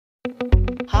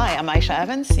Hi, I'm Aisha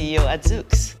Evans, CEO at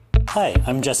Zoox. Hi,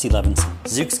 I'm Jesse Levinson,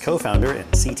 Zoox co-founder and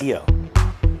CTO.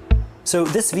 So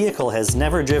this vehicle has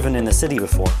never driven in the city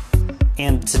before,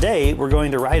 and today we're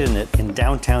going to ride in it in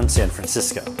downtown San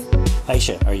Francisco.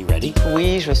 Aisha, are you ready?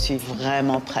 Oui, je suis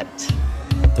vraiment prête.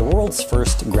 The world's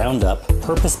first ground-up,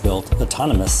 purpose-built,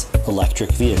 autonomous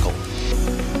electric vehicle.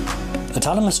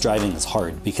 Autonomous driving is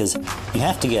hard because you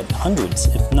have to get hundreds,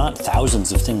 if not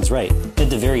thousands of things right at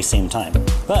the very same time.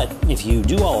 But if you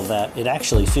do all of that, it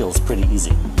actually feels pretty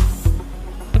easy.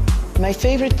 My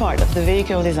favorite part of the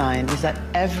vehicle design is that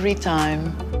every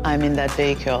time I'm in that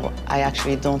vehicle, I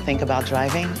actually don't think about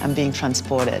driving. I'm being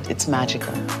transported. It's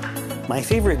magical. My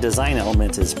favorite design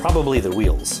element is probably the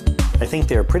wheels. I think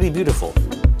they're pretty beautiful.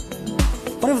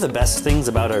 One of the best things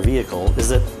about our vehicle is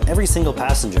that every single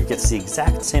passenger gets the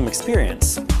exact same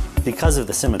experience because of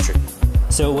the symmetry.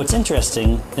 So what's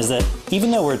interesting is that even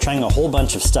though we're trying a whole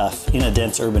bunch of stuff in a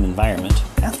dense urban environment,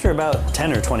 after about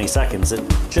 10 or 20 seconds, it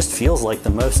just feels like the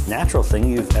most natural thing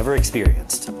you've ever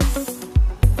experienced.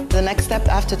 The next step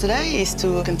after today is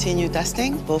to continue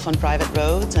testing, both on private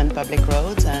roads and public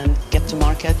roads, and get to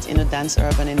market in a dense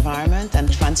urban environment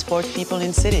and transport people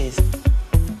in cities.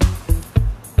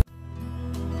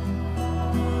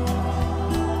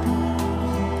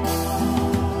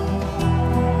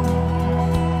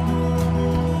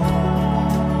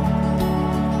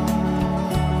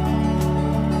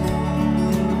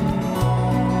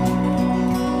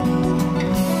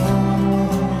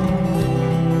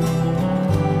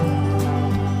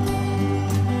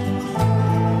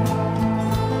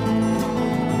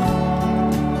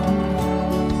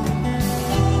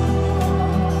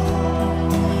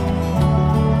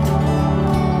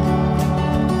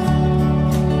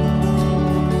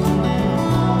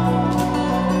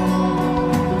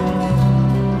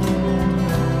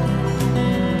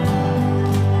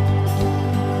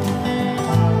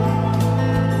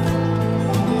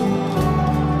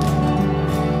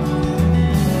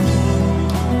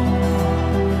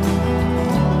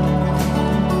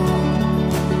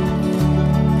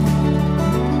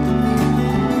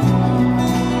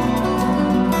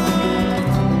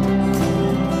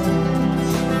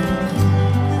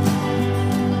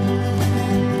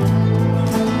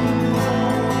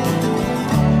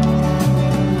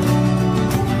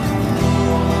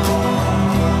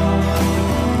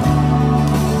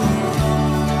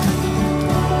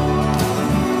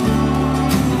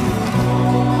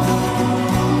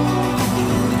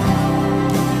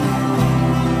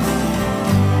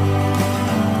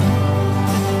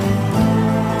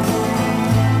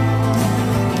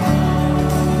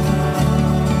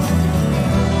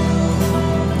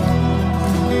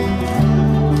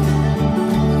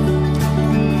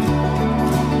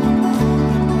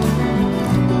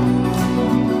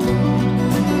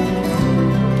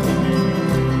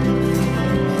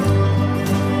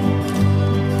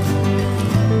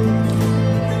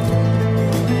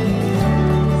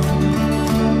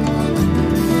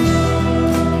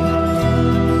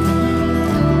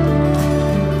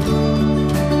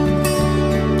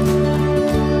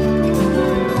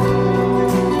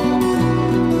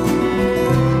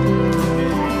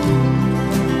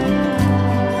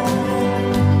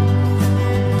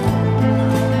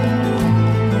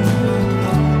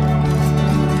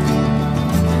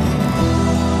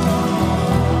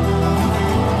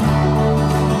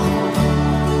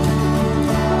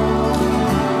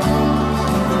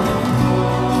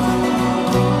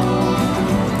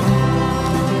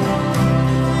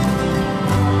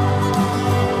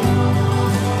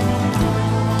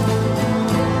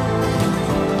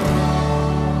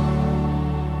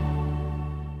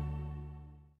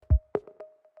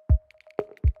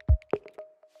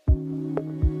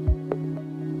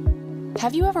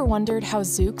 Have you ever wondered how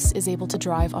Zoox is able to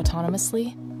drive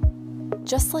autonomously?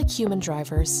 Just like human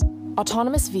drivers,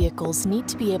 autonomous vehicles need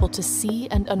to be able to see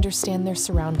and understand their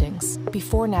surroundings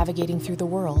before navigating through the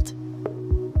world.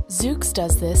 Zoox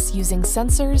does this using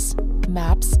sensors,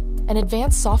 maps, and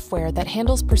advanced software that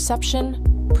handles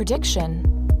perception,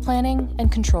 prediction, planning,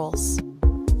 and controls.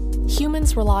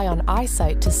 Humans rely on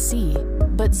eyesight to see,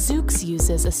 but Zoox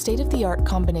uses a state-of-the-art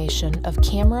combination of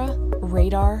camera,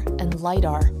 radar, and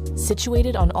LiDAR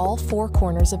situated on all four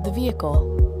corners of the vehicle.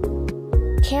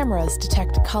 Cameras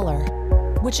detect color,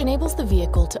 which enables the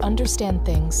vehicle to understand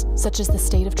things such as the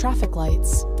state of traffic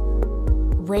lights.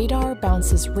 Radar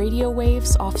bounces radio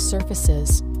waves off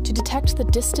surfaces to detect the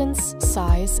distance,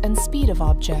 size, and speed of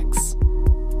objects.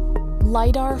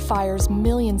 LiDAR fires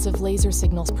millions of laser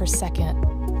signals per second,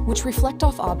 which reflect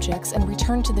off objects and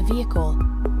return to the vehicle,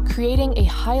 creating a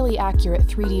highly accurate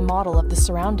 3D model of the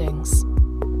surroundings.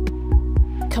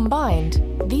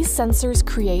 Combined, these sensors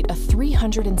create a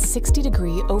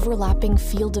 360-degree overlapping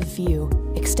field of view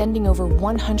extending over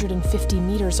 150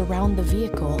 meters around the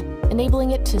vehicle,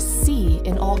 enabling it to see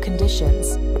in all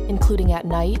conditions, including at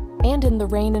night and in the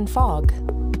rain and fog.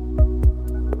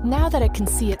 Now that it can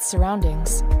see its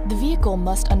surroundings, the vehicle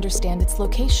must understand its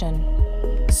location.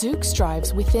 Zoox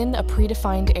drives within a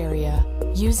predefined area,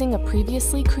 using a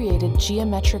previously created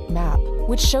geometric map,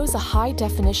 which shows a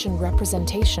high-definition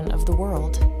representation of the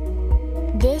world.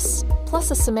 This,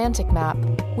 plus a semantic map,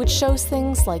 which shows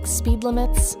things like speed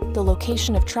limits, the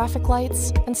location of traffic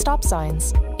lights, and stop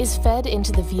signs, is fed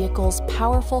into the vehicle's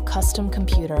powerful custom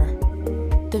computer.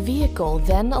 The vehicle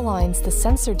then aligns the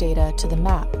sensor data to the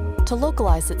map to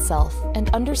localize itself and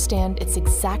understand its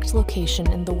exact location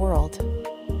in the world.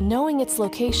 Knowing its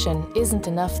location isn't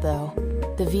enough, though.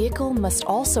 The vehicle must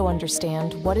also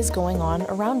understand what is going on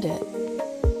around it.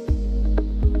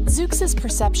 Zoox's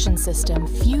perception system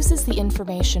fuses the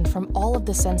information from all of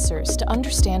the sensors to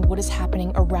understand what is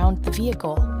happening around the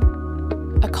vehicle.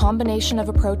 A combination of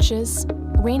approaches,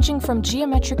 ranging from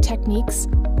geometric techniques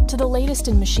to the latest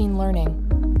in machine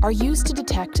learning, are used to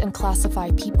detect and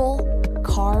classify people,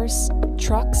 cars,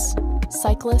 trucks,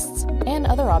 cyclists, and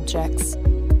other objects.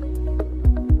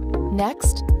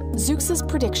 Next, Zoox's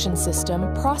prediction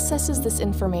system processes this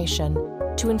information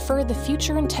to infer the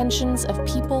future intentions of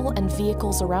people and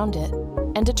vehicles around it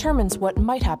and determines what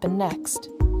might happen next.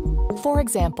 For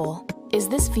example, is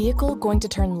this vehicle going to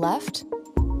turn left?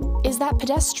 Is that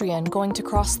pedestrian going to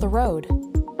cross the road?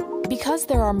 Because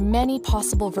there are many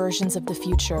possible versions of the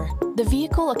future, the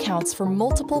vehicle accounts for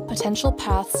multiple potential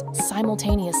paths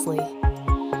simultaneously.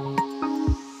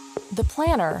 The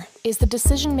planner is the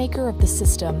decision maker of the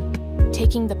system,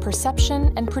 taking the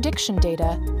perception and prediction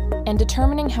data and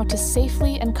determining how to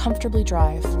safely and comfortably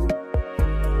drive.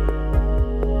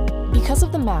 Because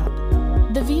of the map,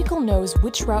 the vehicle knows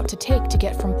which route to take to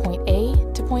get from point A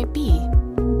to point B.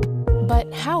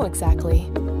 But how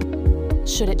exactly?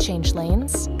 Should it change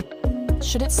lanes?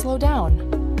 Should it slow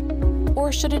down?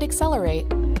 Or should it accelerate?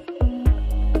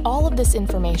 All of this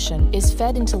information is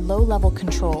fed into low-level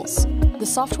controls, the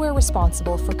software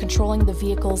responsible for controlling the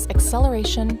vehicle's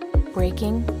acceleration,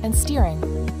 braking, and steering.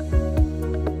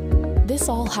 This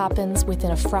all happens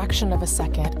within a fraction of a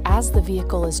second as the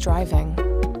vehicle is driving.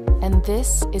 And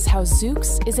this is how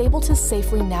Zoox is able to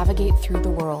safely navigate through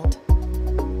the world.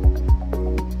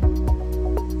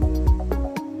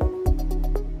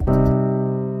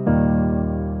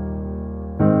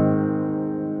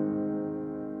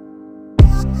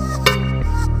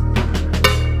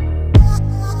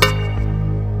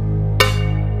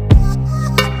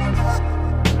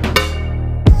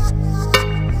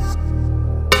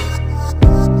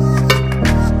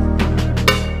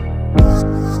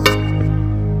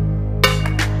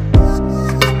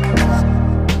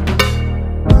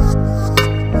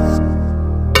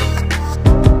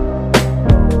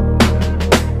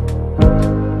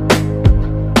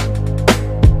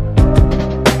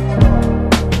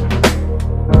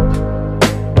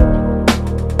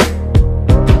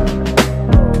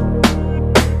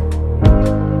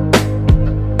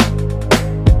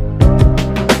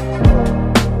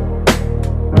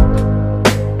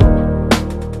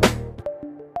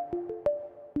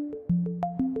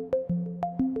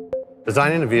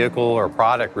 Designing a vehicle or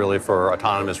product really for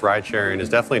autonomous ride sharing is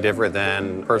definitely different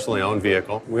than a personally owned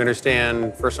vehicle. We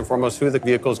understand first and foremost who the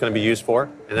vehicle is going to be used for,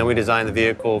 and then we design the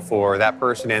vehicle for that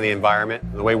person and the environment.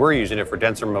 The way we're using it for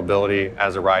denser mobility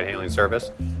as a ride hailing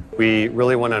service, we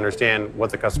really want to understand what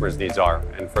the customer's needs are.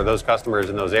 And for those customers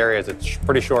in those areas, it's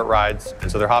pretty short rides, and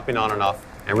so they're hopping on and off.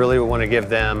 And really we want to give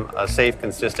them a safe,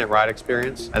 consistent ride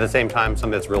experience, at the same time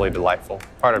something that's really delightful.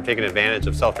 Part of taking advantage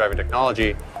of self-driving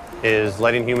technology is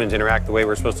letting humans interact the way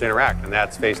we're supposed to interact, and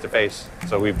that's face-to-face.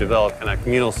 So we've developed kind of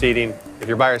communal seating. If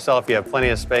you're by yourself, you have plenty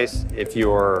of space. If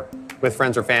you're with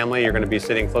friends or family, you're going to be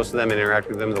sitting close to them and interact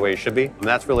with them the way you should be. And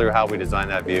that's really how we designed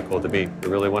that vehicle to be. We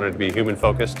really wanted to be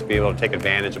human-focused, to be able to take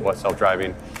advantage of what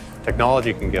self-driving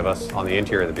technology can give us on the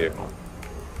interior of the vehicle.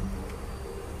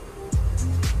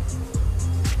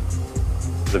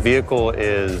 The vehicle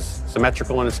is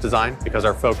symmetrical in its design because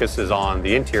our focus is on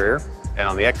the interior. And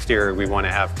on the exterior, we want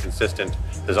to have consistent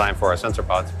design for our sensor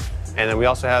pods. And then we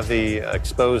also have the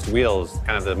exposed wheels,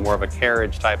 kind of more of a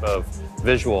carriage type of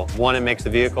visual. One, it makes the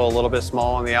vehicle a little bit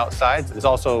small on the outside. It's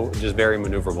also just very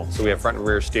maneuverable. So we have front and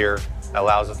rear steer that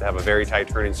allows us to have a very tight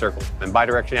turning circle. And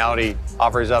bidirectionality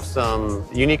offers us some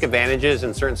unique advantages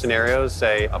in certain scenarios,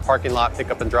 say a parking lot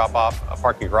pickup and drop off, a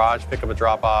parking garage pickup and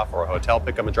drop off, or a hotel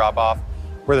pickup and drop off,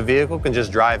 where the vehicle can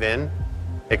just drive in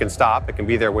It can stop, it can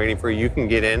be there waiting for you, you can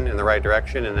get in the right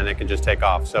direction, and then it can just take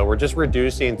off. So we're just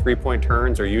reducing three-point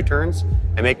turns or U-turns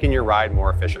and making your ride more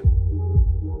efficient.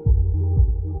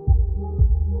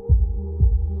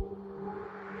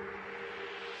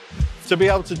 To be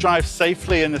able to drive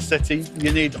safely in the city,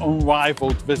 you need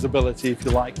unrivaled visibility, if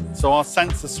you like. So our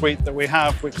sensor suite that we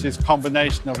have, which is a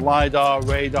combination of LiDAR,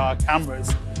 radar,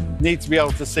 cameras, need to be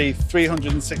able to see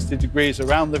 360 degrees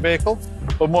around the vehicle,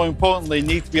 but more importantly,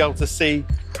 need to be able to see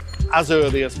as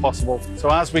early as possible. So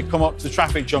as we come up to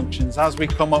traffic junctions, as we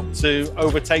come up to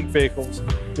overtake vehicles,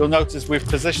 you'll notice we've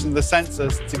positioned the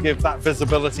sensors to give that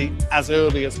visibility as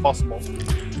early as possible.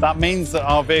 That means that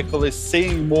our vehicle is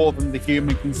seeing more than the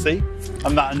human can see,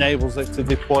 and that enables it to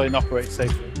deploy and operate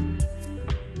safely.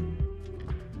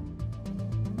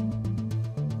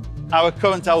 Our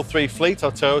current L3 fleet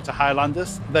are Toyota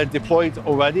Highlanders. They're deployed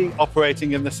already,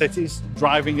 operating in the cities,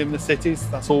 driving in the cities.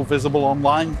 That's all visible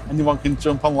online. Anyone can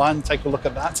jump online and take a look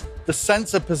at that. The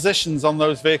sensor positions on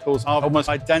those vehicles are almost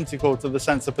identical to the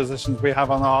sensor positions we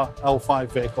have on our L5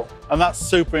 vehicle. And that's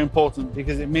super important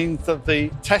because it means that the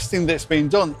testing that's being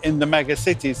done in the mega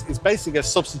cities is basically a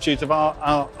substitute of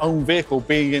our own vehicle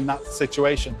being in that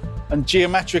situation. And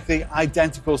geometrically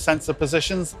identical sensor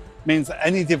positions means that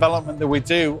any development that we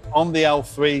do on the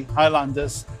L3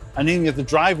 Highlanders and any of the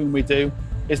driving we do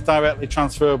is directly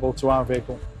transferable to our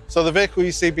vehicle. So the vehicle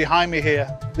you see behind me here,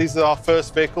 these are our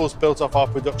first vehicles built off our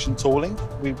production tooling.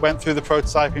 We went through the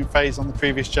prototyping phase on the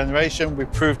previous generation. We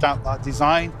proved out that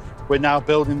design. We're now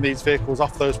building these vehicles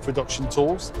off those production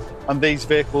tools, and these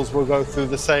vehicles will go through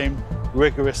the same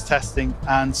rigorous testing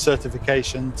and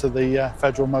certification to the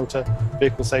Federal Motor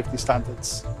Vehicle Safety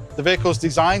Standards. The vehicle is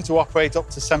designed to operate up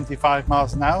to 75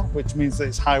 miles an hour, which means that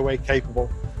it's highway capable.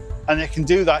 And it can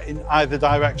do that in either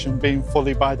direction, being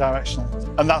fully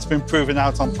bidirectional. And that's been proven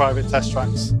out on private test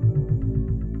tracks.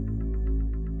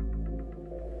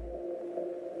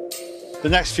 The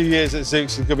next few years at Zoox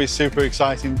is going to be super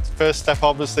exciting. The first step,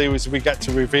 obviously, was we get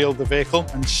to reveal the vehicle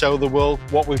and show the world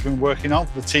what we've been working on.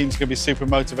 The team's going to be super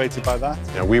motivated by that.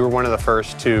 You know, we were one of the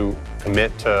first to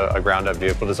commit to a ground-up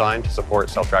vehicle design to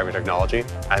support self-driving technology.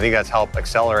 I think that's helped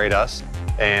accelerate us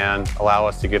and allow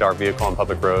us to get our vehicle on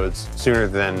public roads sooner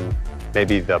than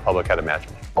maybe the public had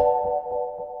imagined.